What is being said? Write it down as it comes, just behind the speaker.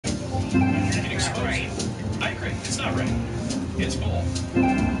It exposes. I agree. It's not right. It's bull.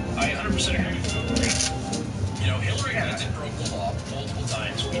 I 100% agree with you. You know, Hillary Clinton broke the law multiple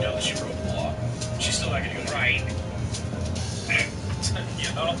times. We know that she broke the law. She's still not going to go right. You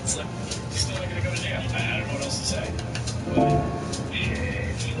know, it's like, she's still not going to go to jail. I don't know what else to say.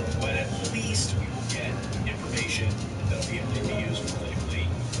 But at least we will get information that'll be able to be used politically,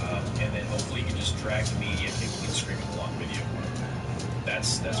 and then hopefully you can just drag the media and people can scream along with you.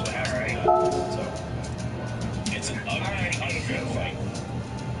 That's what happened. So it's an unfair fight.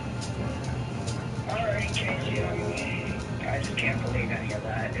 Alright, Casey, I just can't believe any of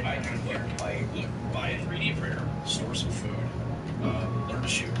that. It's an unfair fight. Look, buy a 3D printer, store some food, learn to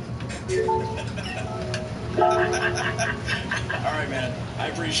shoot. Alright, man. I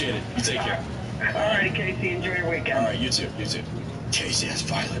appreciate it. You take care. Alright, Casey, enjoy your weekend. Alright, you too. You too. Casey has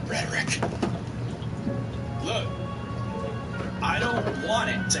violent rhetoric. Look, I don't want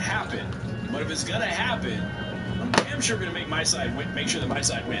it to happen, but if it's gonna happen, I'm damn sure gonna make my side win, make sure that my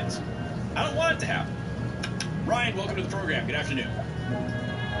side wins. I don't want it to happen. Ryan, welcome to the program. Good afternoon.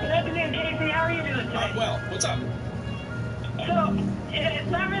 Good afternoon, Casey. How are you doing today? I'm well. What's up? So, it's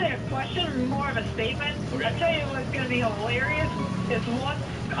not really a question, more of a statement. Okay. I'll tell you what's going to be hilarious is once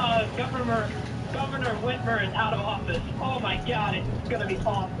Governor Whitmer is out of office. Oh my God, it's going to be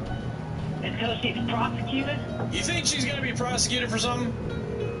awesome. Until she's prosecuted. You think she's going to be prosecuted for something?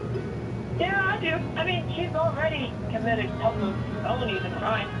 Yeah, I do. I mean, she's already committed a couple of felonies and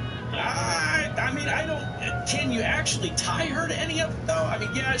crimes. I mean, I don't. Can you actually tie her to any of it, though? I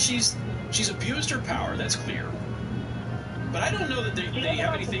mean, yeah, she's abused her power. That's clear. But I don't know that they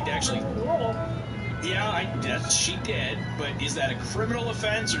have anything to actually. Yeah, she did. But is that a criminal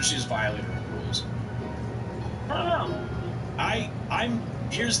offense, or she's violated the rules? I don't know.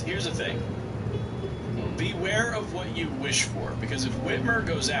 Here's the thing. Beware of what you wish for, because if Whitmer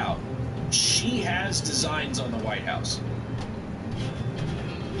goes out, she has designs on the White House.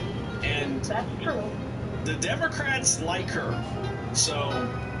 And that's true. The Democrats like her. So,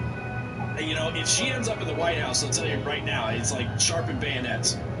 you know, if she ends up in the White House, I'll tell you right now, it's like sharpened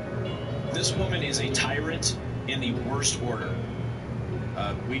bayonets. This woman is a tyrant in the worst order.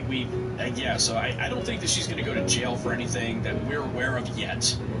 So I don't think that she's going to go to jail for anything that we're aware of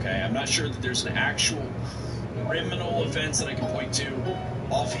yet. Okay, I'm not sure that there's an actual criminal offense that I can point to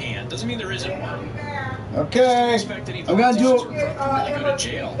offhand. Doesn't mean there isn't one. Okay, I'm gonna do it. Really go to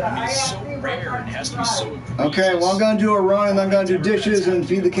jail. I mean, it's so rare. It has to be so egregious. Okay, well, I'm gonna do a run, and I'm gonna do dishes and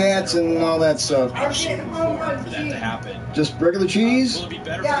feed the cats and all that stuff. I'm so important for that to happen. Just regular cheese. Will it be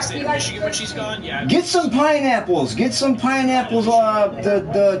better for the state of Michigan when she's gone? Yeah. Get some pineapples. Get some pineapples.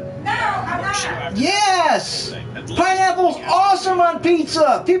 Yes. Pineapples awesome on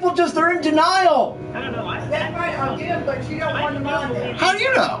pizza. People they're in denial. I don't know. That's right, I'll give, but you don't want them on there. How do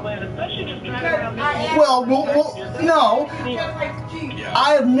you know? Especially just driving around. Well, no.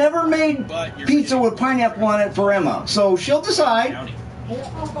 I have never made pizza with pineapple on it for Emma, so she'll decide.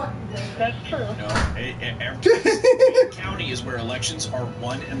 That's true. No, every county is where elections are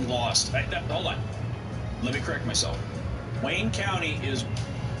won and lost. Hold on. Let me correct myself. Wayne County is...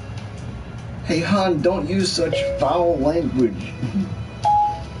 Hey, hon, don't use such foul language.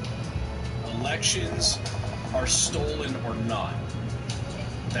 Elections are stolen or not.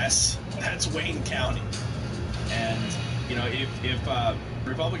 That's Wayne County. And, you know, if the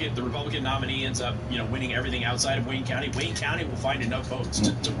Republican nominee ends up, you know, winning everything outside of Wayne County will find enough votes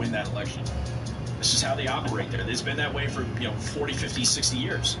to win that election. This is how they operate there. It's been that way for, 40, 50, 60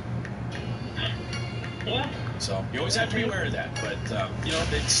 years. Yeah. So you always have to be aware of that. But,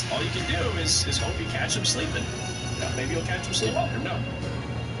 it's all you can do is hope you catch them sleeping. Maybe you'll catch them sleeping. I don't know.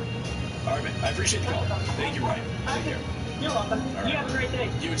 All right, man. I appreciate the call. Thank you, Ryan. Take care. You're welcome. All right. You have a great day.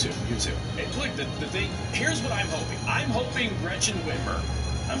 You too. Hey, look, the thing, here's what I'm hoping. I'm hoping Gretchen Whitmer,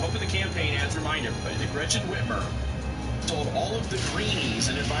 I'm hoping the campaign has to remind everybody that Gretchen Whitmer told all of the greenies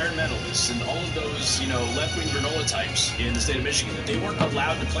and environmentalists and all of those, left-wing granola types in the state of Michigan that they weren't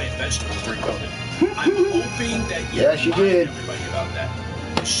allowed to plant vegetables during COVID. I'm hoping that you remind everybody about that.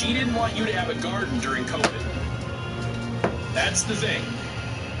 She didn't want you to have a garden during COVID. That's the thing.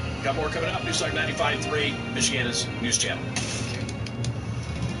 Got more coming up. Newstalk 95.3, Michiana's news channel.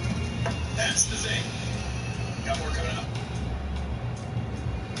 That's the thing. Got more coming up.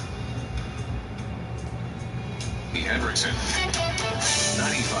 Hendrickson,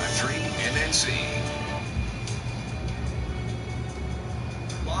 95.3 NNC.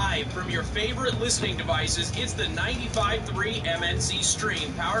 Live live from your favorite listening devices. It's the 95.3 MNC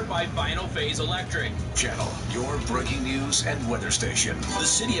stream powered by Final Phase Electric. Channel, your breaking news and weather station. The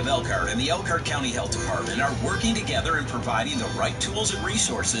City of Elkhart and the Elkhart County Health Department are working together and providing the right tools and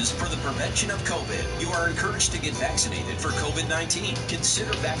resources for the prevention of COVID. You are encouraged to get vaccinated for COVID-19.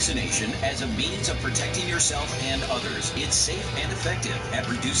 Consider vaccination as a means of protecting yourself and others. It's safe and effective at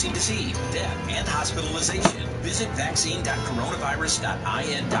reducing disease, death, and hospitalization. Visit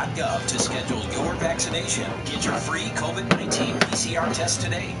vaccine.coronavirus.in.gov to schedule your vaccination. Get your free COVID-19 PCR test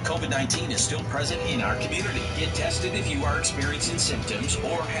today. COVID-19 is still present in our community. Get tested if you are experiencing symptoms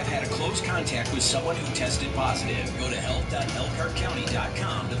or have had a close contact with someone who tested positive. Go to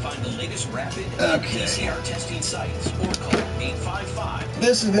health.elkhartcounty.com to find the latest rapid PCR testing sites or call 855.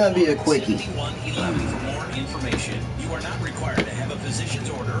 This is going to be a quickie. 7111 for more information. You are not required to have a physician's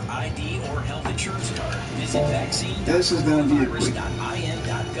order, ID, or health insurance card. Visit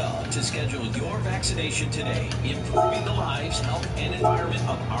vaccine.coronavirus.in.gov to schedule your vaccination today, improving the lives, health, and environment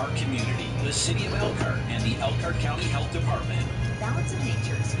of our community. The City of Elkhart and the Elkhart County Health Department. Balance of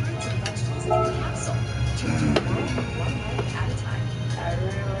Nature's fruits and vegetables in a capsule. Changing the world one life at a time. I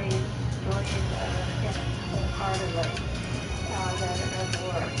really believe wholeheartedly that it does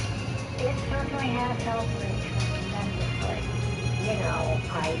work. It certainly has helped me tremendously. You know,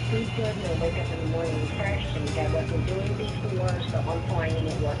 I feel good and I wake up in the morning fresh, and I wasn't doing before, so I'm finding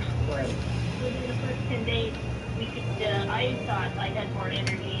it works great. Within the first 10 days, I thought I had more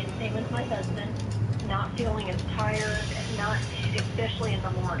energy, and same with my husband. Not feeling as tired, not especially in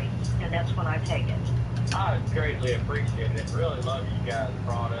the morning, and that's when I take it. I greatly appreciate it. Really love you guys'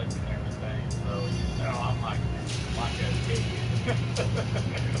 product and everything. So, you know, I'm like a kid.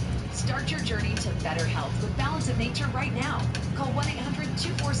 Start your journey to better health with Balance of Nature right now. Call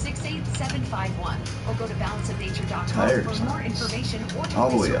 1-800-2468-751 or go to balanceofnature.com for more information or to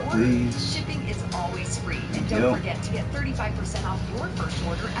place your order. Shipping is always free. And don't forget to get 35% off your first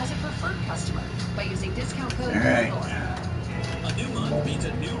order as a preferred customer by using discount code LORE. A new month means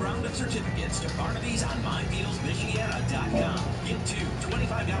a new round of certificates to Barnaby's on MyMealsMichiana.com. Get two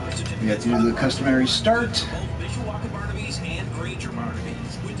 $25 certificates. You have to do the customary start. Both Mishawaka Barnaby's and Granger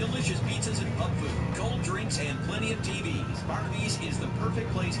Barnaby's. With delicious pizzas and pub food, cold drinks, and plenty of TVs, Barnaby's is the perfect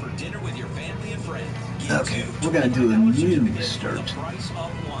place for dinner with your family and friends. Okay, we're going to do a new start. The price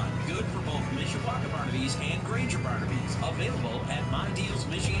of one. Good for both Mishawaka Barnaby's and Granger Barnaby's. Available at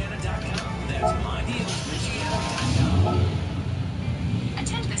MyDealsMichiana.com. That's MyDealsMichiana.com.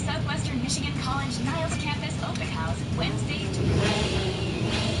 Attend the Southwestern Michigan College Niles Campus Open House Wednesday to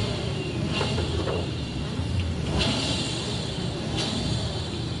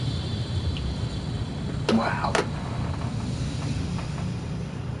Wow.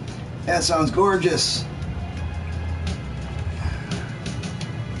 That sounds gorgeous.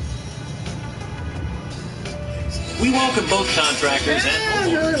 We welcome both contractors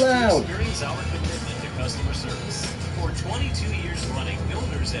and really loud. Experience our commitment to customer service. For 22 years running,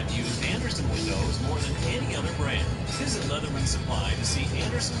 builders have used Anderson Windows more than any other brand. Visit Leatherman Supply to see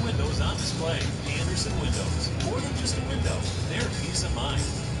Anderson Windows on display. Anderson Windows, more than just a window, they're peace of mind.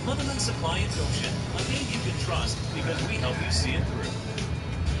 Leatherman Supply in Goshen, a name you can trust because we help you see it through.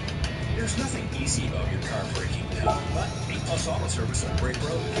 There's nothing easy about your car breaking down, but A+ Auto Service on Great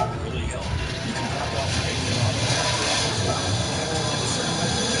Road can really help. You can drop off your A+ Auto Service and a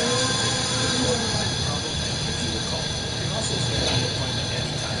certified mechanic problem, and if you will call. You can also schedule an appointment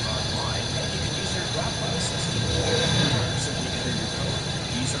anytime online, and you can use your drop-by system. Simply enter your code.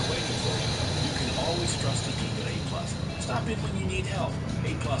 Keys are waiting for you. You can always trust a team at A+. Stop in when you need help.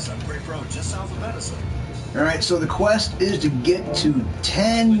 A+ on Great Road, just south of Edison. All right, so the quest is to get to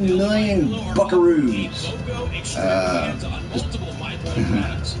 10 million Buckaroos.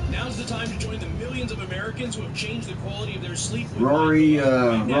 Now's the time to join the millions of Americans who have changed the quality of their sleep. Rory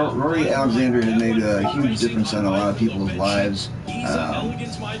Alexander has made a huge difference on a lot of people's lives.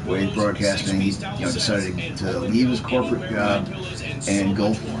 Way he's broadcasting, he decided to leave his corporate job and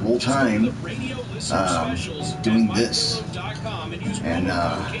go full time doing this. And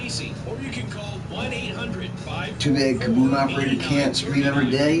too bad Kaboom Operator can't stream every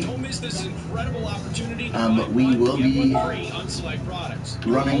day. But we will be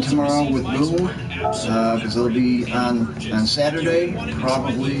running tomorrow with Boom because it'll be on Saturday,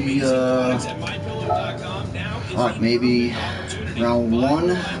 probably maybe around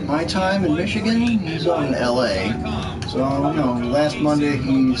 1 my time in Michigan. He's on in LA. So, last Monday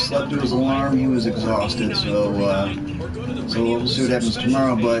he slept through his alarm, he was exhausted, so we'll see what happens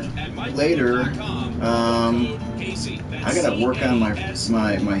tomorrow. But later, I gotta work on my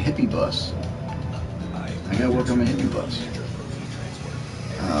hippie bus. I gotta work on my hippie bus.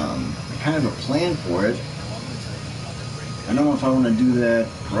 kind of a plan for it. I don't know if I want to do that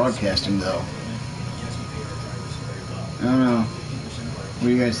broadcasting though. I don't know. What do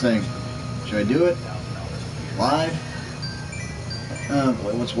you guys think? Should I do it? Live? Oh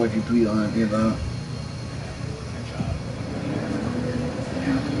boy, what's wifey Pete on me about?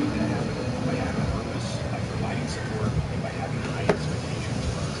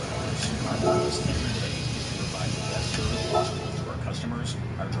 Customers,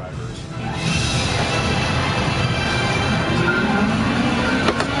 our drivers.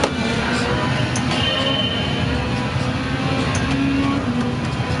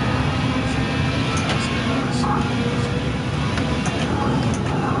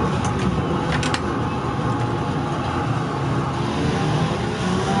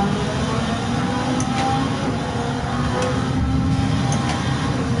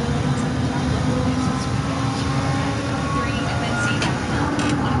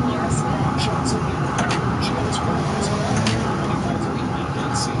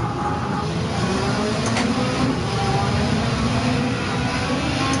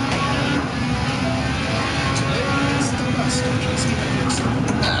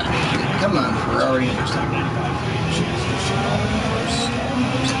 Come on, Ferrari.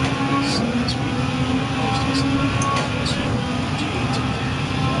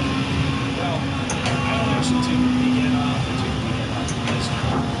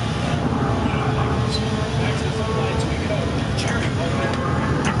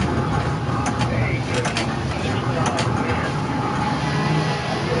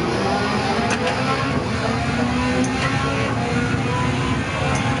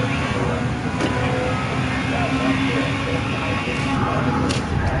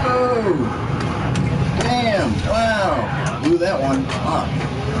 Oh! Damn! Wow! Blew that one up.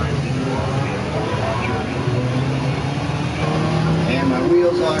 And my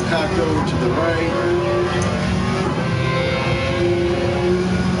wheels are cocked over to the right.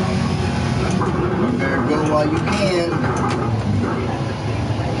 You better go while you can.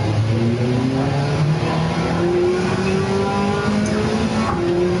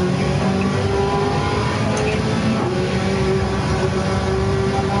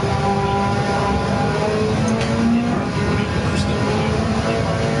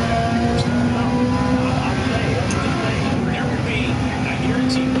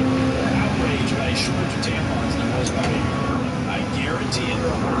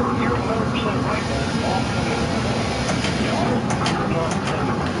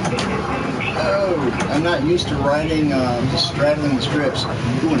 I'm not used to riding, just straddling the strips.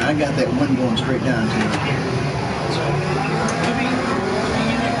 Ooh, and I got that one going straight down to it.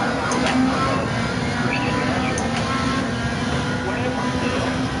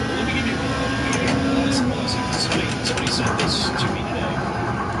 Somebody said this to me today.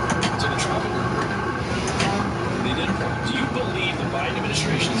 To the tropical group. They did a poll. Do you believe the Biden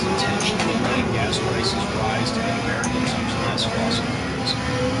administration is intentionally letting gas prices rise to make Americans use less fossil fuels?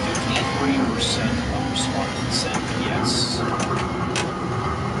 53% of respondents said yes.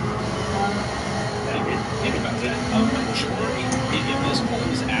 Think about that. A majority, if this poll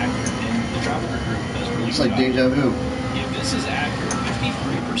is accurate, and the tropical group does believe it's like deja vu. If this is accurate,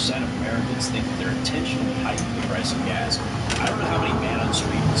 53% of Americans think that they're intentionally hiking the price of gas. I don't know how many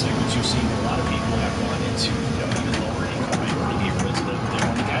man-on-street segments you've seen, but a lot of people have gone into, even lower income minority neighborhoods, and they're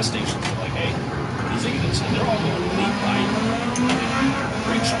on the gas stations. They're like, hey, what do you think of this? And they're all going, leave Biden.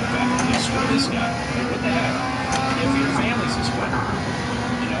 Bring Trump back. Screw this guy. What the heck? For your families as well.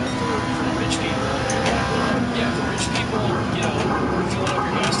 For rich people. Yeah, for rich people, filling up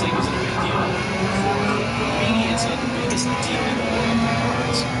your gas tank isn't a big deal. For me, it's not the biggest deal in the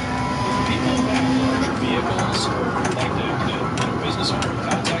world. For people who have larger vehicles, like the business owner who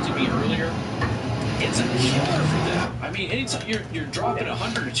contacted me earlier, it's a killer for them. I mean, anytime you're dropping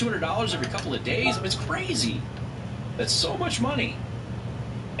 $100 or $200 every couple of days, it's crazy. That's so much money.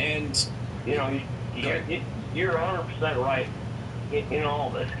 And you're 100% right in all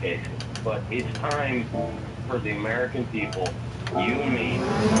this cases, but it's time for the American people, you and me, to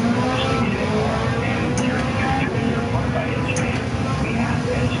get involved. And you're part by educating. We have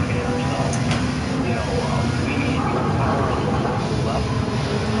to educate ourselves. We need more power on the local level.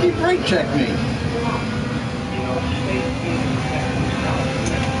 He brake checked me. States need to protect themselves.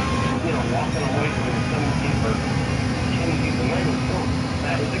 And walking away from the 17th Amendment,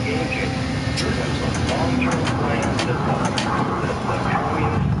 that was a game changer. Long-term plans that the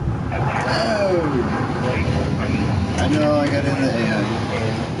communists have had. I know, I got in the end.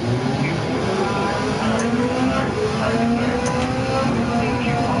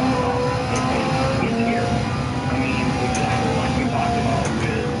 It's here. I mean, exactly like we talked about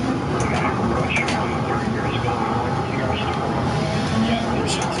with the guy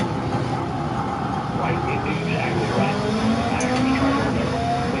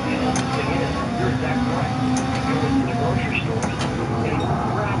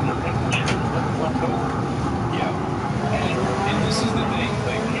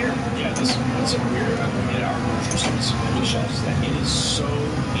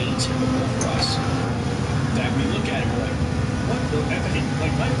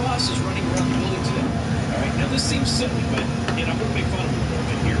Like, my boss is running around the building today. All right? Now, this seems silly, but, and I'm going to make fun of him a little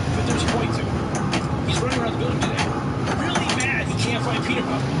bit here, but there's a point to it. He's running around the building today, really mad he can't find peanut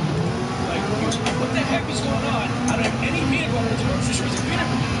butter. Like, what the heck is going on? I don't have any peanut butter at the grocery store. There's peanut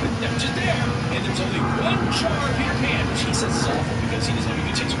butter. They're just there. And there's only one jar of Peter Pan, which he says is awful because he doesn't have a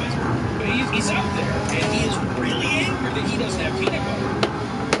good taste buds. But he's out there, and he is really angry that he doesn't have peanut butter.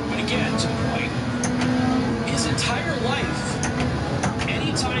 But again, to the point, his entire life,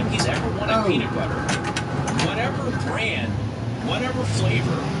 anytime he's ever wanted peanut butter, whatever brand, whatever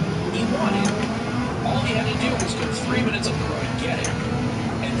flavor he wanted, all he had to do was go 3 minutes up the road and get it.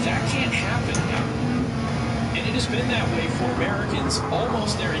 And that can't happen now. And it has been that way for Americans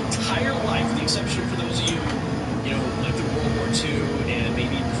almost their entire life, with the exception for those of you who lived through World War II and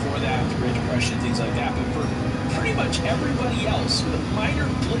maybe before that, the Great Depression, things like that. But for pretty much everybody else, with a minor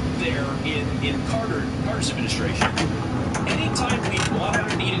blip there in Carter's administration, anytime we wanted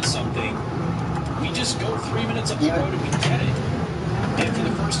or needed something, we just go 3 minutes up the road and we get it. And for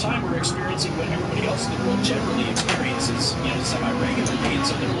the first time, we're experiencing what everybody else in the world generally experiences, semi-regularly. And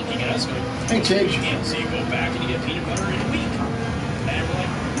so they're looking at us going, hey, Tig. So you go back and you get peanut butter in a week. And we're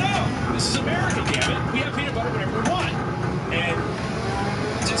like, no, this is America, damn it. We have peanut butter whenever we want. And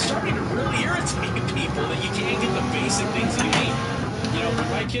it's starting to really irritate people that you can't get the basic things that you need. When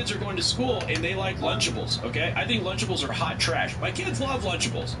my kids are going to school and they like Lunchables, okay? I think Lunchables are hot trash. My kids love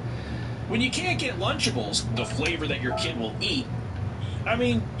Lunchables. When you can't get Lunchables, the flavor that your kid will eat, I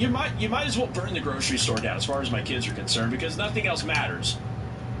mean, you might as well burn the grocery store down as far as my kids are concerned, because nothing else matters.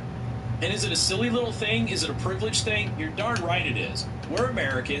 And is it a silly little thing? Is it a privileged thing? You're darn right it is. We're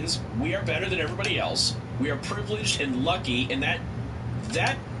Americans. We are better than everybody else. We are privileged and lucky, and that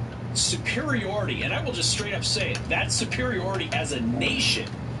superiority, and I will just straight up say it, that superiority as a nation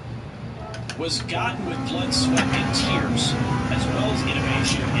was gotten with blood, sweat, and tears, as well as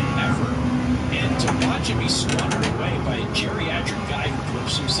innovation and effort. And to watch it be squandered away by a geriatric guy who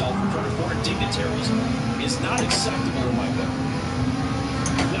flips himself in front of foreign dignitaries is not acceptable in my book.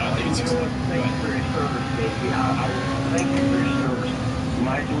 No, I think it's acceptable. Thank you for your service, Casey. Thank you for your service.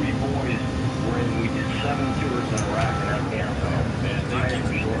 My 3 boys we did 7 tours in Iraq and Afghanistan. Man, thank you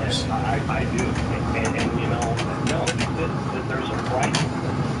for yours. I do. And there's a price.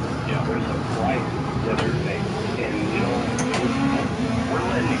 Yeah. There's a price that they're paying. And, we're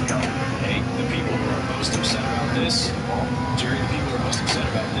letting it go. Hey, the people who are most upset about this, Jerry, the people who are most upset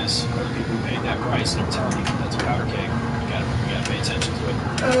about this are the people who paid that price, and I'm telling you, that's a powder keg. You gotta pay attention to it.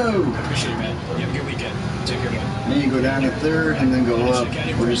 Oh! I appreciate it, man. You have a good weekend. Take care, man. Then you go down to 3rd and then go up,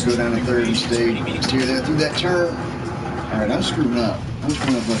 or just go down to 3rd and steer there through that turn. Alright, I'm screwing up. I'm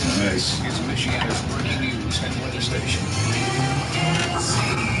screwing up left and right. This is Michiana's breaking news and weather station.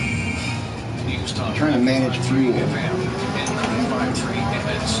 News Talk. I'm trying to manage fuel.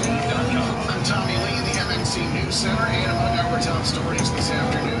 I'm Tommy Lee in the MNC News Center, and among our top stories this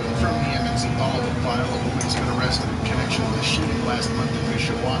afternoon from the MNC volatile file, a woman's been arrested in connection with a shooting last month in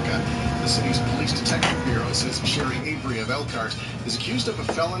Mishawaka. The city's police detective bureau says Sherry Avery of Elkhart is accused of a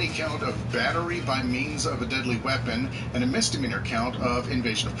felony count of battery by means of a deadly weapon and a misdemeanor count of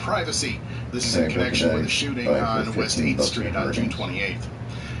invasion of privacy. This is in connection with a shooting on West 8th Street on June 28th.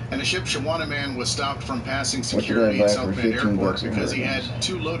 And a Shipshewana man was stopped from passing security at South Bend Airport because he had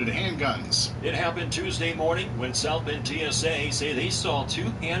 2 loaded handguns. It happened Tuesday morning when South Bend TSA say they saw 2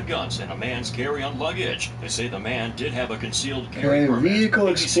 handguns in a man's carry-on luggage. They say the man did have a concealed carry permit. Vehicle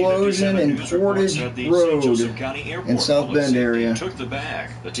explosion in Portage Road in South Bend area. Took the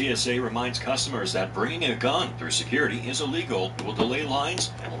bag. The TSA reminds customers that bringing a gun through security is illegal. It will delay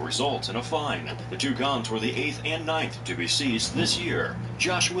lines and will result in a fine. The 2 guns were the 8th and 9th to be seized this year.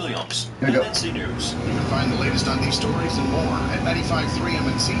 Josh Williams, MNC News. You can find the latest on these stories and more at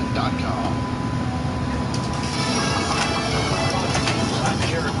 953mnc.com.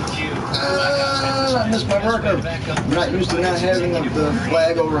 I missed my marker. I'm not used to not having the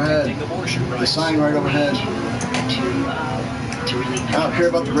flag overhead, the sign right overhead. I don't care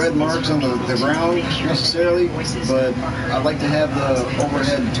about the red marks on the ground necessarily, but I'd like to have the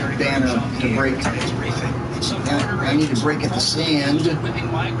overhead banner to break. I need to break at the sand. I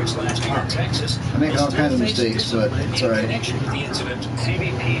make all kinds of mistakes, but it's alright.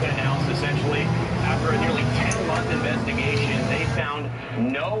 CBP announced essentially after a nearly 10-month investigation, they found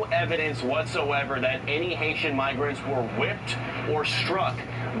no evidence whatsoever that any Haitian migrants were whipped or struck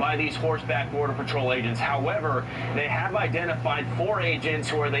by these horseback Border Patrol agents. However, they have identified 4 agents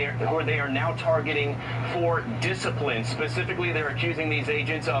who they are now targeting for discipline. Specifically, they're accusing these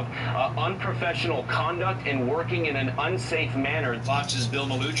agents of unprofessional conduct and working in an unsafe manner. Fox's Bill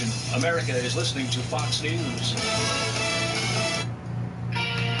Malugin. America is listening to Fox News.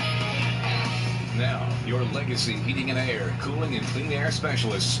 Your Legacy Heating and Air, Cooling and Clean Air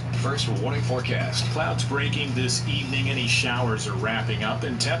Specialists. First warning forecast. Clouds breaking this evening. Any showers are wrapping up,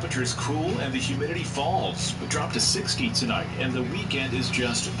 and temperatures cool and the humidity falls. We drop to 60 tonight, and the weekend is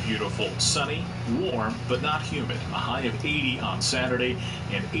just beautiful. Sunny, warm, but not humid. A high of 80 on Saturday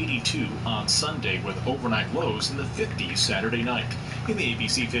and 82 on Sunday, with overnight lows in the 50s Saturday night. In the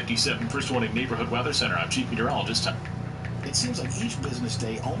ABC 57 First Warning Neighborhood Weather Center, I'm Chief Meteorologist Tom. It seems like each business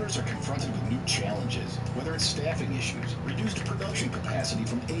day, owners are confronted with new challenges, whether it's staffing issues, reduced production capacity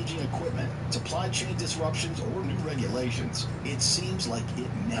from aging equipment, supply chain disruptions, or new regulations. It seems like it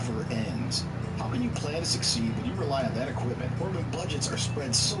never ends. How can you plan to succeed when you rely on that equipment, or when budgets are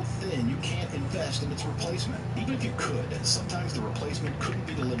spread so thin you can't invest in its replacement? Even if you could, sometimes the replacement couldn't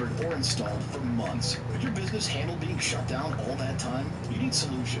be delivered or installed for months. Could your business handle being shut down all that time? You need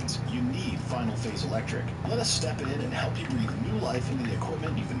solutions. You need Final Phase Electric. Let us step in and help you breathe new life into the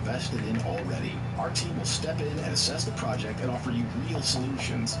equipment you've invested in already. Our team will step in and assess the project and offer you real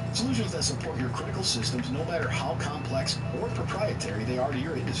solutions. Solutions that support your critical systems no matter how complex or proprietary they are to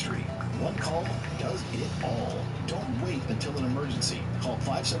your industry. One call does it all. Don't wait until an emergency. Call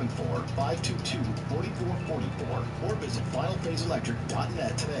 574-522-4444 or visit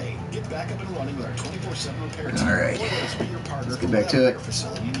finalphaseelectric.net today. Get back up and running with our 24/7 repair team. All right. Or let us be your partner. Let's get back to it.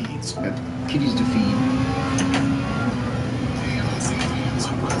 Facility needs. Got kitties to feed. AMC fans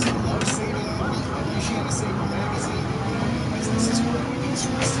who doesn't love saving money. Louisiana Saver Magazine, this is where we need to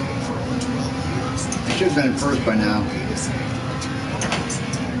save for over 12 years. I should have been in first by now.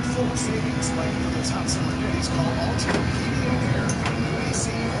 Full savings like the top summer days. Call Altitude Heating and Air. New AC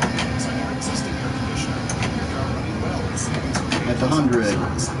or maintenance on your existing air conditioner. You're running well with savings. At the 100.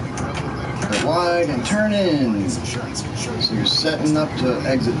 Go wide and turn in. So you're setting up to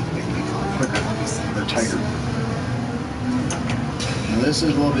exit quicker or tighter. Now this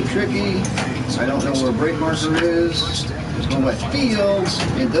is a little bit tricky. I don't know where a brake marker is. Just going by feels.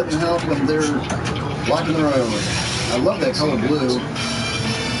 It doesn't help when they're blocking the road. I love that color blue.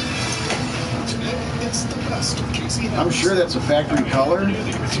 I'm sure that's a factory color.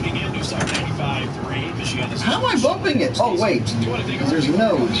 How am I bumping it? Oh wait, there's a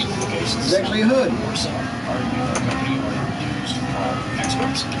nose. It's actually a hood.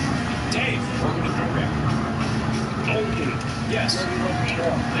 Experts. Dave, welcome to the program. Yes.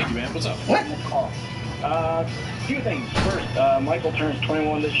 Thank you, man. What's up? What? Few things. First, Michael turns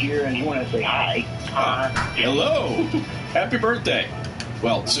 21 this year, and he wanted to say hi. Hello. Happy birthday.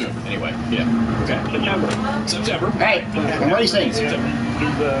 Well, soon, anyway. Yeah. Okay. September. Hey, I'm racing. September.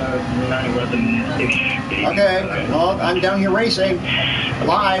 He's 9/11-ish. Okay. Well, I'm down here racing.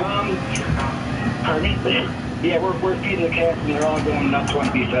 Live. Pardon me? Yeah, we're feeding the cats, and they're all going nuts want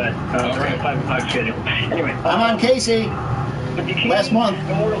to be fed. They're on a 5 o'clock schedule. Anyway. I'm on Casey. Last month.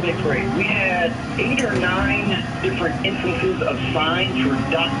 Memorial Day Parade. We had 8 or 9 different instances of signs for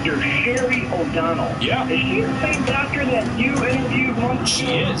Dr. Sherry O'Donnell. Yeah. Is she the same doctor that you interviewed once? She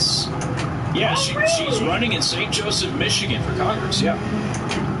is. Yeah, she's running in St. Joseph, Michigan for Congress. Yeah.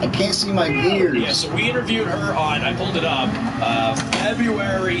 I can't see my gears. Yeah, so we interviewed her on, I pulled it up,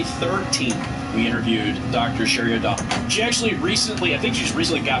 February 13th. We interviewed Dr. Sherry O'Donnell. She actually recently, I think she just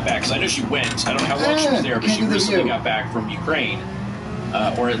recently got back, because I know she went. I don't know how long she was there, but she recently got back from Ukraine.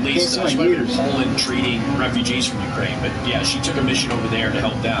 Or at least she went to Poland treating refugees from Ukraine. But yeah, she took a mission over there to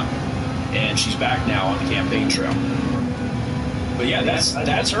help them. And she's back now on the campaign trail. But yeah,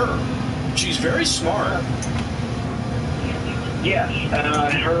 that's her. She's very smart. Yes,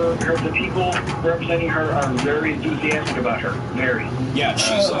 the people representing her are very enthusiastic about her. Very. Yeah,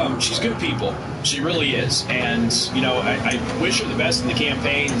 she's good people. She really is. And, you know, I wish her the best in the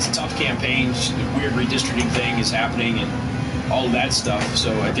campaign. It's a tough campaign. The weird redistricting thing is happening and all of that stuff.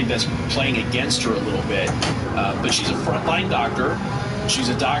 So I think that's playing against her a little bit. But she's a frontline doctor. She's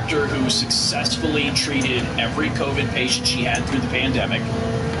a doctor who successfully treated every COVID patient she had through the pandemic.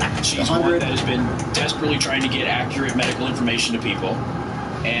 She's one that has been desperately trying to get accurate medical information to people.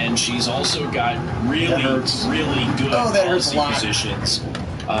 And she's also got really good policy positions.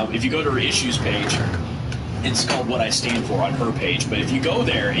 If you go to her issues page, it's called What I Stand For on her page. But if you go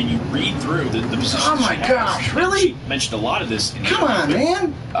there and you read through the positions, oh my gosh, really? She mentioned a lot of this. Come on,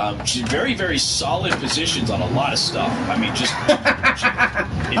 man. She's very, very solid positions on a lot of stuff. I mean, just how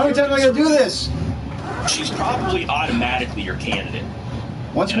many times am I gonna do this? She's probably automatically your candidate.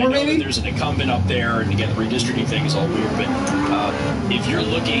 Once more, maybe? There's an incumbent up there, and again, the redistricting thing is all weird, but if you're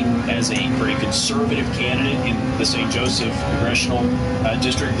looking for a conservative candidate in the St. Joseph Congressional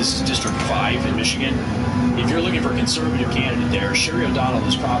District, this is District 5 in Michigan, if you're looking for a conservative candidate there, Sherry O'Donnell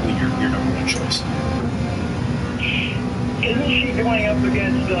is probably your number one choice. Isn't she going up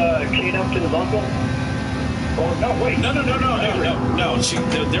against Kate Upton's uncle? Oh, no, wait. No.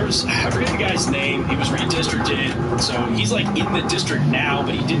 There's, I forget the guy's name. He was redistricted, so he's like in the district now,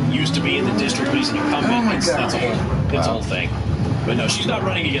 but he didn't used to be in the district, but he's an incumbent. Oh my It's God. a whole thing. But no, she's not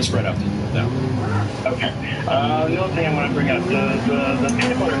running against Fred Upton. No. Okay. The other thing I want to bring up, the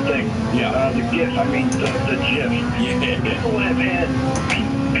peanut butter thing. Yeah. The GIF, I mean, the GIF. Yeah. People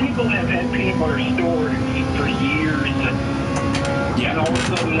have had peanut butter stored for years. Yeah. And all of a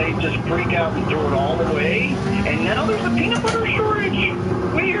sudden they just freak out and throw it all away. And now there's a peanut butter shortage.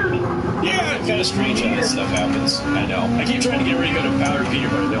 Weird. Yeah, it's kind of strange how this stuff happens. I know. I keep trying to get really good at powdered peanut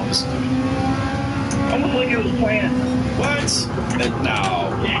butter. They don't listen to me. Almost like it was planned. What? No.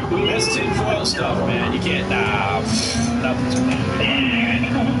 That's tinfoil stuff, man. You can't. Nah. Nothing's planned.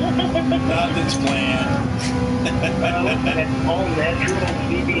 Nothing's planned. All natural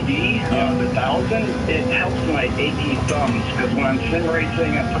CBD, the 1000, it helps my achy thumbs because when I'm sim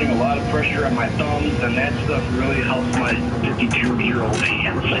racing, I'm putting a lot of pressure on my thumbs, and that stuff really helps my 52-year-old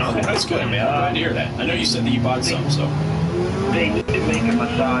hands. Oh, that's good, man. I'm glad to hear that. I know you said that you bought some, so. They need to make a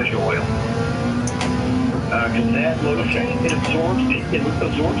massage oil. Because that lotion, it absorbs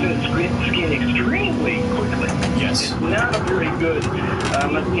in its skin extremely quickly. Yes. It's not a very good,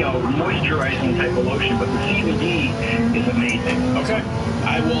 moisturizing type of lotion, but the CBD is amazing. Okay.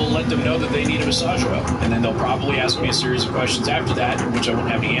 I will let them know that they need a massage oil, and then they'll probably ask me a series of questions after that, which I won't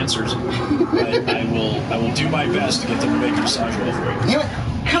have any answers. But I will do my best to get them to make a massage oil for you.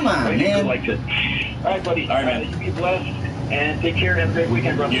 Come on, man. Like it. All right, buddy. All right, man. You be blessed. And take care and have a great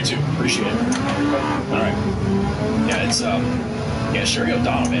weekend, brother. You too. Appreciate it. All right. Yeah, it's Sherry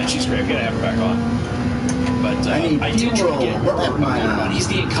O'Donnell, man. She's great. We gotta have her back on. But I did try to get her. He's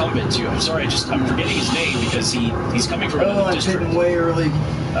the incumbent too. I'm sorry, I'm forgetting his name because he's coming from another district. I'm way early.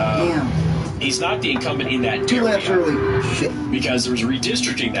 Damn. He's not the incumbent in that 2 laps early. Shit. Because there was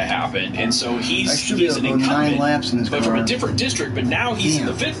redistricting that happened, and so he's an incumbent, 9 laps in his but from a different district. But now he's in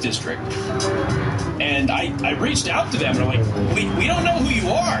the 5th district. And I reached out to them, and I'm like, we don't know who you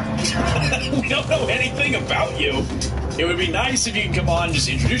are. We don't know anything about you. It would be nice if you can come on and just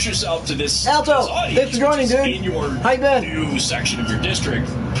introduce yourself to this audience. Thanks for joining, dude. In your new section of your district.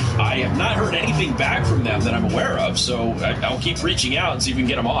 I have not heard anything back from them that I'm aware of, so I'll keep reaching out and see if we can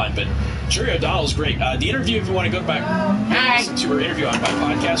get them on. But Sherry O'Donnell's great. The interview, if you want to go back listen to her interview on my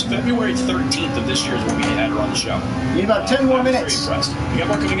podcast, February 13th of this year is when we had her on the show. Need about 10 more minutes. Very impressed. We got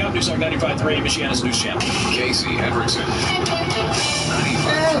more coming up. Newstalk 95.3, Michiana's News Channel. Casey Hendrickson.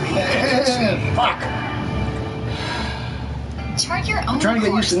 95.3. Fuck. Chart your own I'm trying to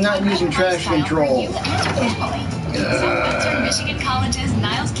get used to not using trash control. Southwestern Michigan College's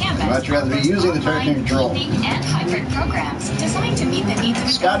Niles campus I'd rather be using the trash control. and hybrid programs designed to meet the needs of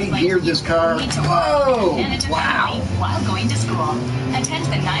Scotty geared this car. Whoa! Wow! While going to school, attend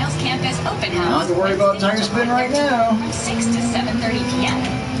the Niles campus open house. I don't have to worry about tire spin right now. From 6 to 7:30 p.m.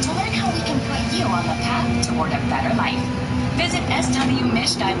 to learn how we can put you on the path toward a better life. Visit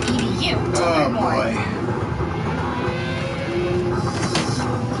swmich.edu to learn more. Boy.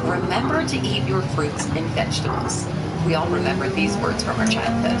 Remember to eat your fruits and vegetables. We all remember these words from our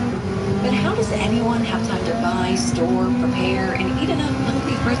childhood. But how does anyone have time to buy, store, prepare, and eat enough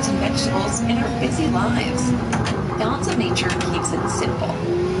healthy fruits and vegetables in our busy lives? Balance of Nature keeps it simple.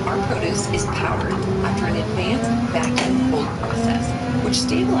 Our produce is powdered after an advanced vacuum cold process, which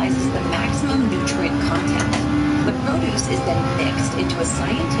stabilizes the maximum nutrient content. The produce is then mixed into a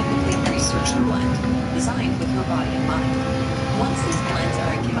scientifically researched blend designed with your body in mind. Once these blends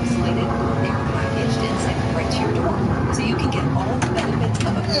are encapsulated, they are packaged and sent right to your door, so you can get all the benefits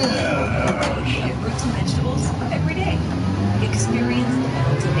of a variety of fruits and vegetables every day. Experience the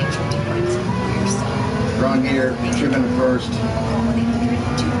Balance of Nature difference for yourself. Wrong gear. Tripping first. Call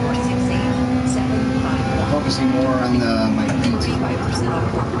 1-800-246-8751. Focusing more on my feet. 35% off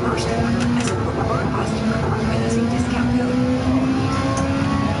your first order as a preferred customer by using discount code.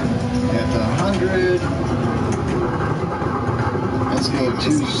 At the 100. Let's go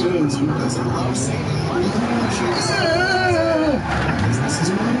too soon.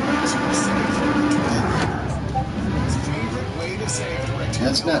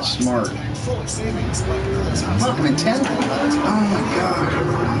 That's not smart. Fuck, I'm in 10th? Oh my god.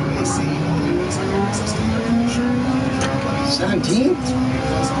 17th?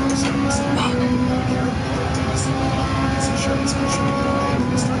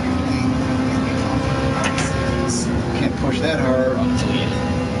 Can't push that hard.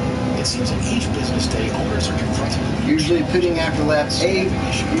 It seems like each business day owners are confronted. Usually pitting after lap 8, you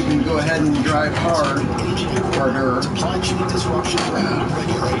can go ahead and drive harder. Supply chain disruption and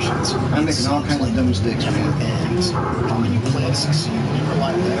regulations. I'm making all kinds of dumb mistakes, man. How can you plan to succeed when you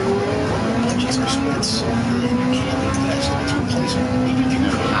rely on that? Budgets are spent so thin.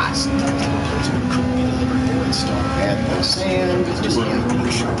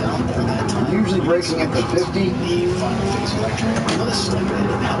 braking at the 50. The final phase electric. Let us step in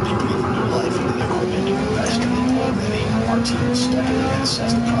and help you breathe new life into the equipment you've invested in already. Our team will step in and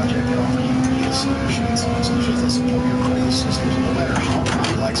assess the project and offer you real solutions. Solutions that support your credit systems, no matter how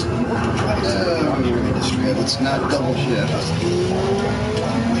complex or complex your industry. Let's not double shift.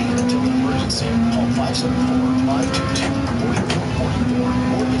 Don't wait until an emergency. Call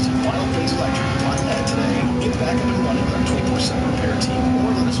 574-522-4444 or visit finalphaseelectric.net today. Get back up and running with our 24/7 repair team, or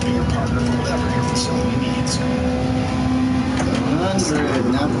let us be your partner for whatever your facility needs. 100,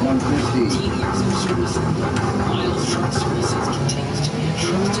 not 150. 10 years of service. Miles Truck Services continues to be a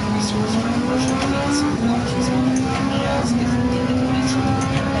trusted resource for commercial fleets. Largest Miles is an independent truck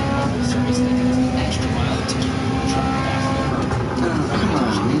repair and mobile service that goes the extra mile to keep your truck off the road. Come on,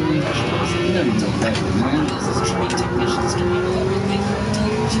 man. You know you know better, man. Miles is trained technicians can handle everything from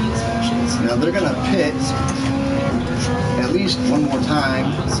DOT inspections. Now they're gonna pit at least one more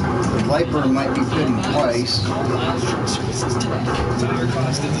time. The Viper might be pitting twice. Call Miles Truck Services today. Tire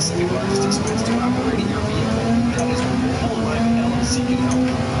cost is the second largest expense to operating your vehicle. That is where your whole life LLC can help.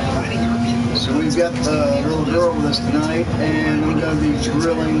 Providing your vehicle. So we've got the little girl with us tonight, and I'm gonna be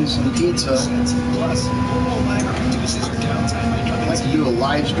grilling some pizza. Plus, Roll Liner reduces your downtime by I'd like to do a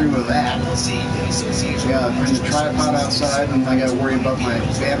live stream of that. Yeah, bring the tripod outside, and I gotta worry about my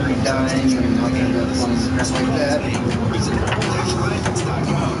battery dying and all kinds of fun crap like that.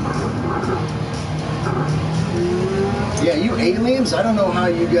 Yeah, you aliens, I don't know how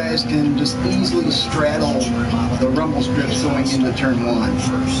you guys can just easily straddle the rumble strips going into turn 1.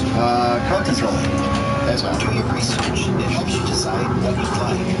 Car control. That's how. Do your research. It helps you decide what you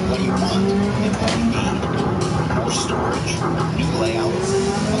like, what you want, and what you need. More storage, new layouts,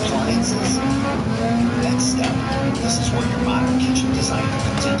 appliances. Next step. This is where your modern kitchen designer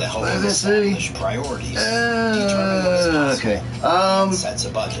comes in to help you establish priorities. Okay. Sets a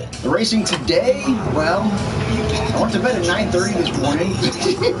budget. The racing today, well, I went to bed at 9:30 this morning.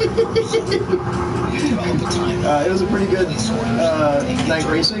 It was a pretty good night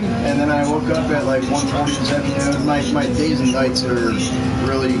racing, and then I woke up at like 1:40 this afternoon. My days and nights are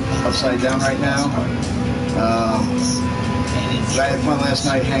really upside down right now. I had fun last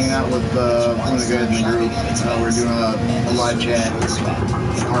night hanging out with one of the guys in the group. We were doing a live chat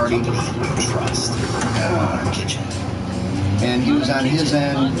party. And he was on his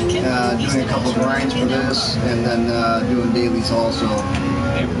end doing a couple of grinds for this, and then doing dailies also.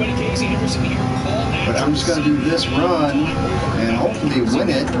 But I'm just going to do this run and hopefully win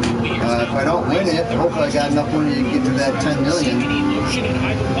it. If I don't win it, hopefully I got enough money to get to that 10 million.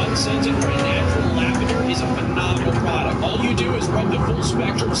 Is a phenomenal product. All you do is rub the full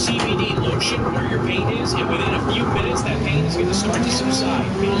spectrum CBD lotion where your pain is, and within a few minutes that pain is going to start to subside.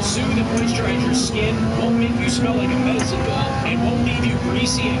 It'll soothe and moisturize your skin, won't make you smell like a medicine ball, and won't leave you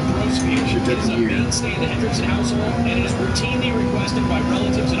greasy and gross feeling. It is a mainstay in the Hendrickson household, and it is routinely requested by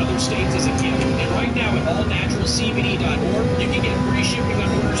relatives in other states as a gift. And right now at allnaturalcbd.org, you can get free shipping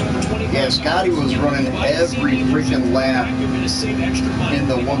on orders over $25. Yeah, Scotty was running every freaking lap in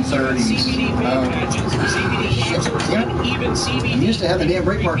the 130s. I used to have the damn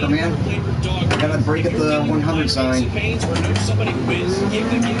brake marker, man. Gotta brake at the 100 sign. Somebody who is. Give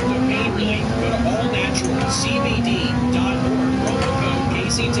the gift of pain relief. Go to allnaturalcbd.org. Promo code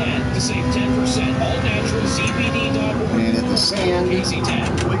KC10 to save 10%. Allnaturalcbd.org. And at the sand, KC10.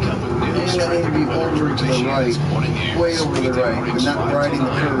 and I need to be over to the right, way over to the right, but not riding the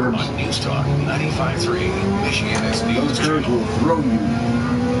curbs. Those curbs will throw you.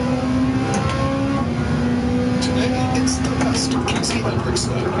 It's the best of Casey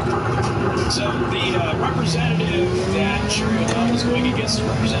Hendrickson. So the representative that Sherry O'Donnell is going against is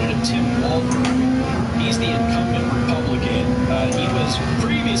Representative Tim Walker. He's the incumbent Republican. He was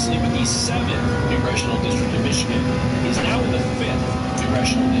previously with the 7th Congressional District of Michigan. He's now in the 5th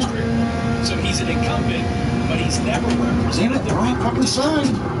Congressional District. So he's an incumbent, but he's never represented the wrong fucking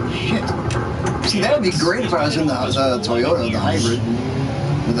sign. Shit. See, that would be great if I was in the Toyota, the hybrid.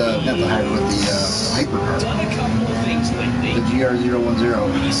 Not the hybrid, but the hypercar. Done a couple of things lately. The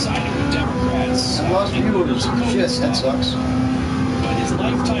GR010. He sided with Democrats. I lost viewers. Shit, that sucks. But his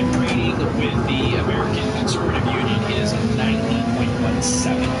lifetime rating with the American Conservative Union is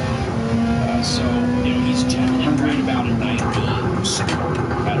 90.17. So, he's generally right about a 90 score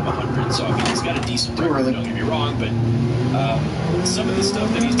out of 100. So, I mean, he's got a decent record, don't get me wrong. But some of the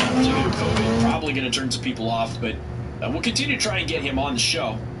stuff that he's done, particularly with COVID, probably going to turn some people off. But we'll continue to try and get him on the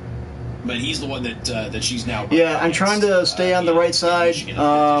show. But he's the one that she's now. Yeah, I'm trying to stay on the right side.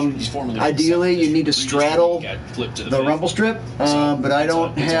 Ideally, you need to straddle the rumble strip, but I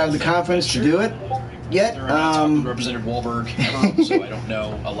don't have the confidence to do it. yet. I've not talked to Representative Wahlberg ever, so I don't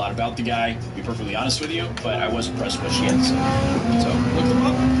know a lot about the guy, to be perfectly honest with you, but I was impressed with what she had to say. So look them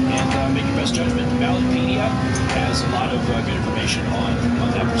up and make your best judgment. Ballotpedia has a lot of good information on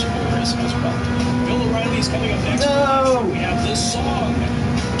that particular race as well. Bill O'Reilly is coming up next. No! We have this song,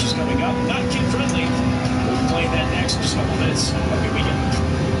 which is coming up, not kid-friendly. We'll be playing that next in just a couple minutes. Have a good weekend.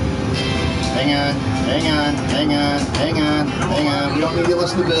 Hang on. We don't need to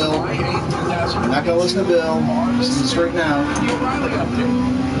listen to Bill. We're not going to listen to Bill. Listen straight now. The O'Reilly update.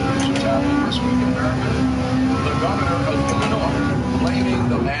 Here's what's happening this week in America. The governor of Illinois blaming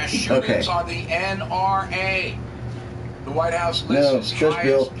the mass shootings on the NRA. The White House lists shush,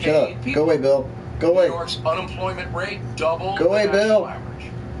 Bill. Shut up. Go away, Bill. Go away. New York's unemployment rate doubled Go away, the national Bill. average.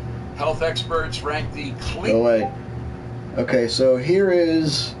 Health experts rank the clean. Go away. Okay, so here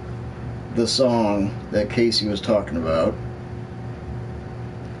is the song that Casey was talking about.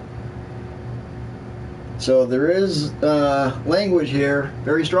 So there is language here,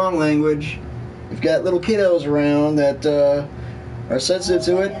 very strong language. We've got little kiddos around that are sensitive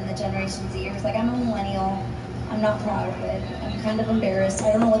to it. In the Generation Z years, like I'm a millennial. I'm not proud of it. I'm kind of embarrassed.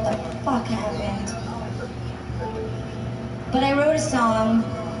 I don't know what the fuck happened. But I wrote a song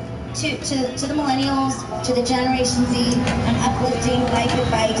to the millennials, to the Generation Z, an uplifting life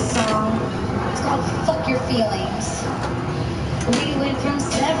advice song. It's called Fuck Your Feelings. We went from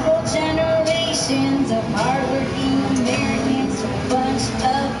several generations of hardworking Americans to a bunch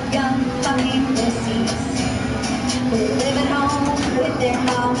of young fucking pussies who live at home with their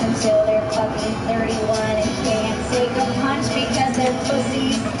moms until they're fucking 31 and can't take a punch because they're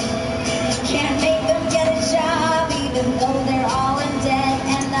pussies. Can't make them get a job even though they're all in debt,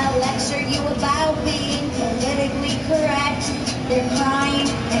 and they'll lecture you about being politically correct. They're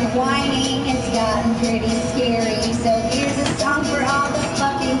crying and whining, it's gotten pretty scary. So here's a song for all the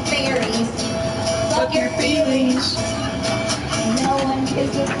fucking fairies. Fuck your feelings. No one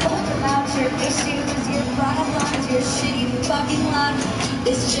gives a fuck about your issues, your problems, your shitty fucking luck.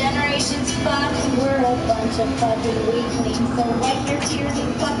 This generation's fucked, we're a bunch of fucking weaklings. So wipe your tears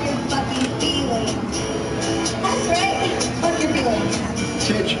and fuck your fucking feelings. That's right, fuck your feelings.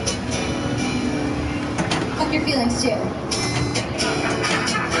 Titch. Fuck your feelings too.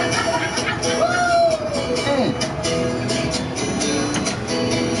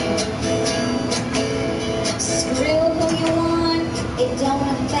 Screw who you want, it don't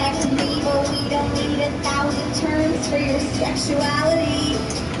affect me, but we don't need 1,000 terms for your sexuality.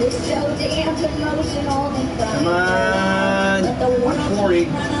 We're so damn emotional and crying. Come on. Let the world 140.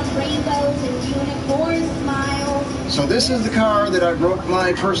 run on rainbows and unicorn smiles. So this is the car that I broke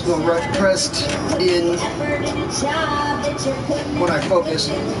my personal request in Effort in a job that you're putting when I in focus.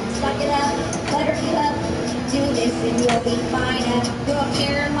 position. Suck it up, buttercup up. Do this and you'll be fine. Go up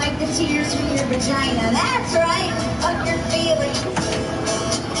here and wipe the tears from your vagina. That's right, fuck your feelings.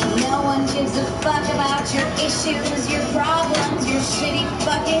 No one gives a fuck about your issues, your problems, your shitty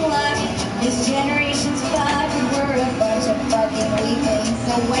fucking luck. This generation's fucked, we're a bunch of fucking weaklings.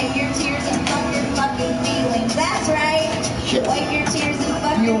 So wipe your tears and fuck your fucking feelings. That's right. Wipe your tears and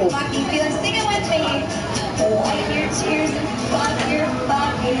fuck your fucking feelings. Sing it with me. Wipe your tears and fuck your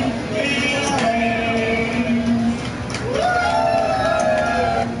fucking feelings.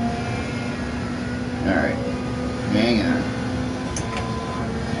 Alright. Hang on.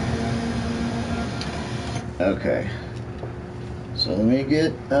 Okay. So let me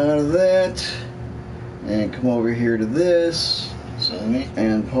get out of that and come over here to this. So let me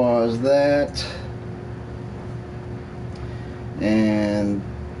and pause that. And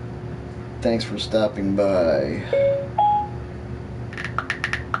thanks for stopping by.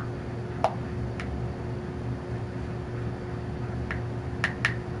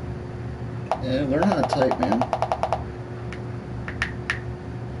 Yeah, learn how to type, man.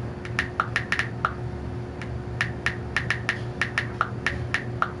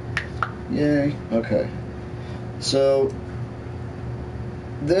 Yay. Okay. So,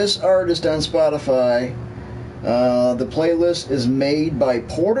 this artist on Spotify, the playlist is made by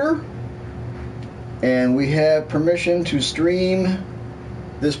Porter, and we have permission to stream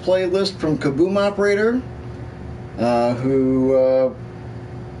this playlist from Kaboom Operator, who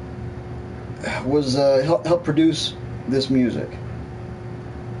was helped produce this music.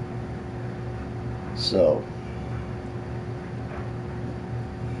 So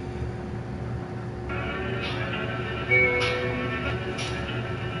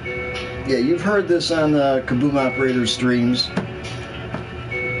yeah, you've heard this on Kaboom Operator streams.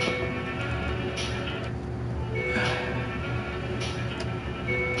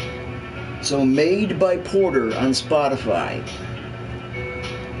 So made by Porter on Spotify.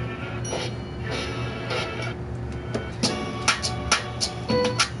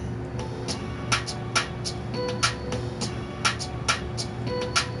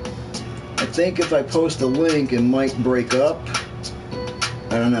 think if I post a link, it might break up.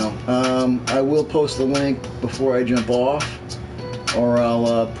 I don't know. I will post the link before I jump off, or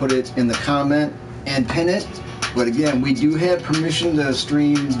I'll put it in the comment and pin it. But again, we do have permission to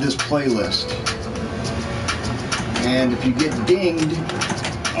stream this playlist. And if you get dinged,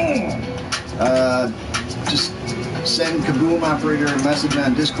 just send Kaboom Operator a message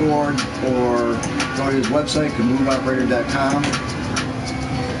on Discord or go to his website, kaboomoperator.com.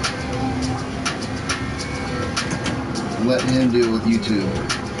 Let him deal with YouTube.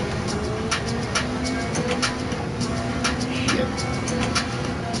 Shit.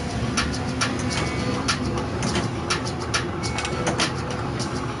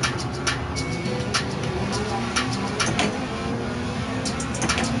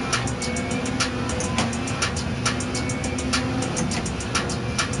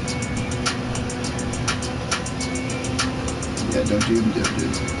 Yeah, don't do.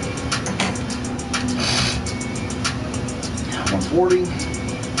 140.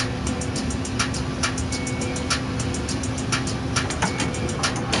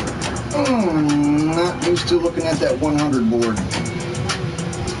 Not used to looking at that 100 board.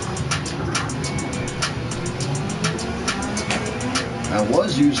 I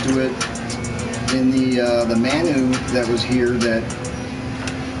was used to it in the Manu that was here, that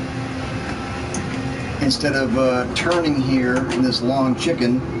instead of turning here in this long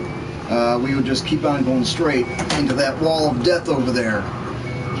chicken, we would just keep on going straight into that wall of death over there.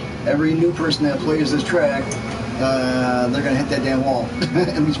 Every new person that plays this track, they're going to hit that damn wall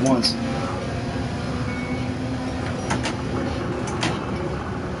at least once.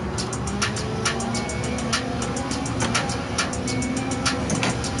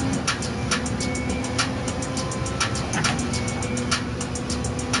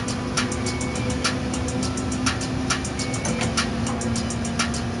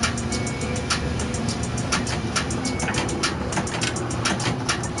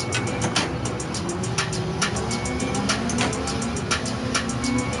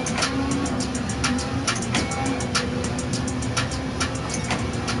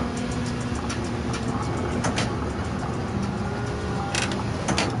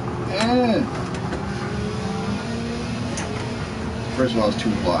 First of all, it's too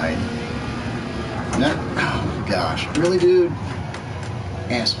wide. No, oh gosh, really, dude?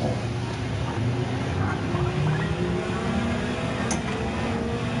 Asshole.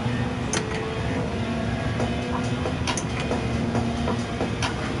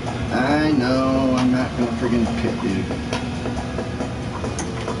 I know, I'm not gonna friggin' pit, dude.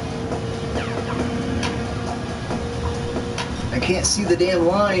 I can't see the damn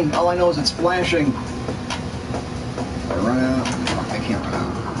line. All I know is it's flashing. If I run out, I can't run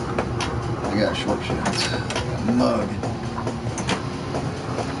out. I got a short shot. A mug.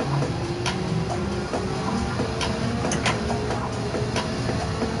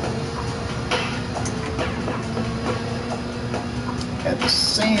 At the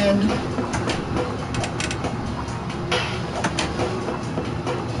sand.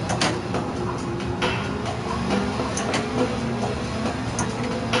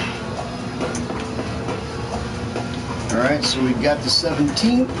 Alright, so we've got the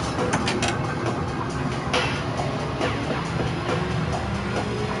 17th.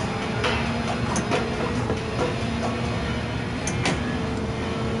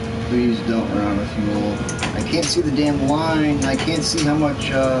 Please don't run out of fuel. I can't see the damn line. I can't see how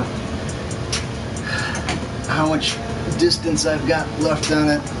much distance I've got left on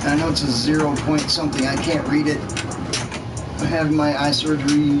it. I know it's a 0 point something. I can't read it. I have my eye surgery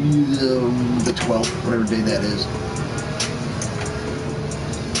the 12th, whatever day that is.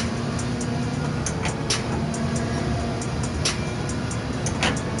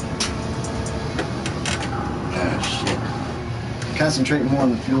 Concentrating more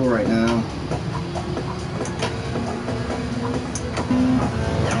on the fuel right now.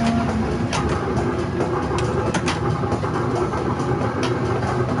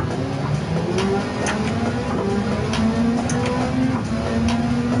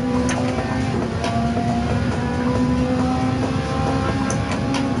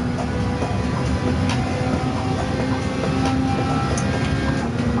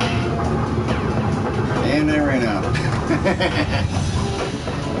 And I ran out.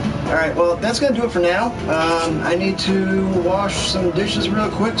 Alright, well, that's going to do it for now. I need to wash some dishes real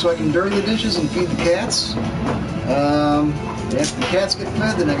quick so I can dirty the dishes and feed the cats. After the cats get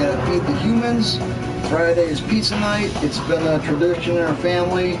fed, then I got to feed the humans. Friday is pizza night. It's been a tradition in our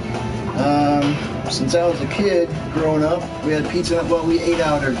family. Since I was a kid growing up, we had pizza. Well, we ate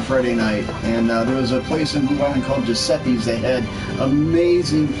out every Friday night, and there was a place in Blue Island called Giuseppe's that had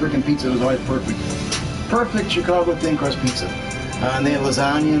amazing freaking pizza. It was always perfect. Perfect Chicago thin crust pizza. And they had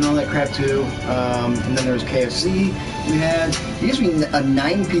lasagna and all that crap too. And then there was KFC. We had, it used to be a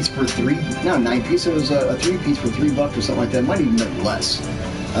 9-piece for no, 9-piece, it was a 3-piece for $3 or something like that. It might even been less.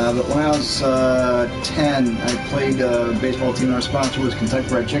 But when I was 10, I played a baseball team. Our sponsor was Kentucky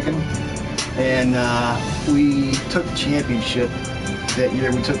Fried Chicken. And we took the championship that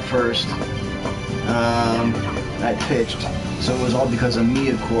year. We took first. I pitched. So it was all because of me,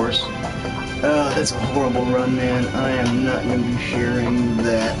 of course. That's a horrible run, man. I am not going to be sharing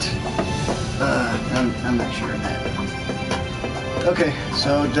that. I'm not sharing that. Okay,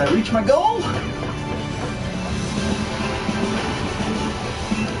 so did I reach my goal?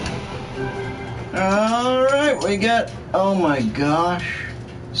 Alright, we got... Oh my gosh.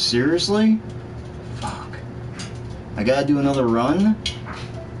 Seriously? Fuck. I gotta do another run?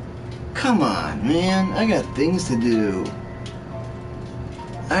 Come on, man. I got things to do.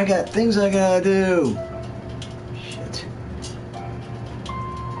 I got things I gotta do. Shit.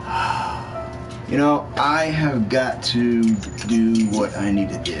 You know, I have got to do what I need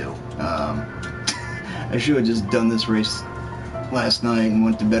to do. I should have just done this race last night and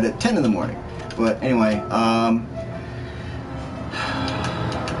went to bed at 10 in the morning. But anyway, I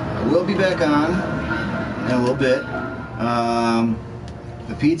will be back on in a little bit.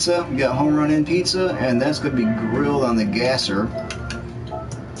 The pizza, we got Home Run In Pizza, and that's going to be grilled on the gasser.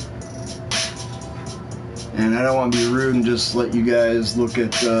 And I don't want to be rude and just let you guys look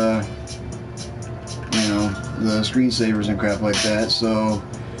at, you know, the screensavers and crap like that. So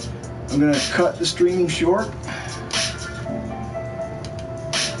I'm going to cut the stream short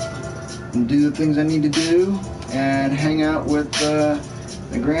and do the things I need to do and hang out with the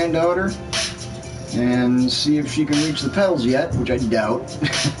granddaughter and see if she can reach the pedals yet, which I doubt.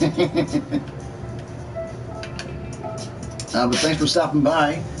 But thanks for stopping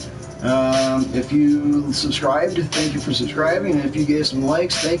by. If you subscribed, thank you for subscribing. And if you gave some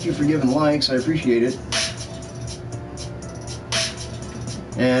likes, thank you for giving likes. I appreciate it.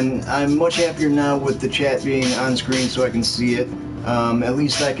 And I'm much happier now with the chat being on screen so I can see it. At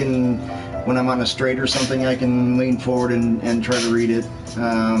least I can, when I'm on a straight or something, I can lean forward and try to read it.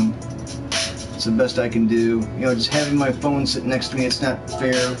 It's the best I can do. You know, just having my phone sitting next to me, it's not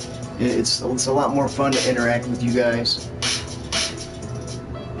fair. It's a lot more fun to interact with you guys.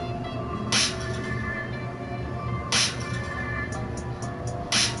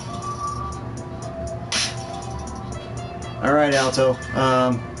 Alright, Alto.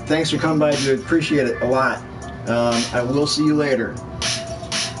 Thanks for coming by, dude. Appreciate it a lot. I will see you later.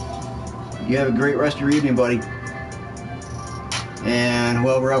 You have a great rest of your evening, buddy. And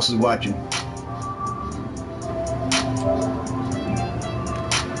whoever else is watching.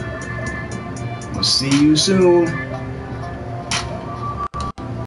 We'll see you soon.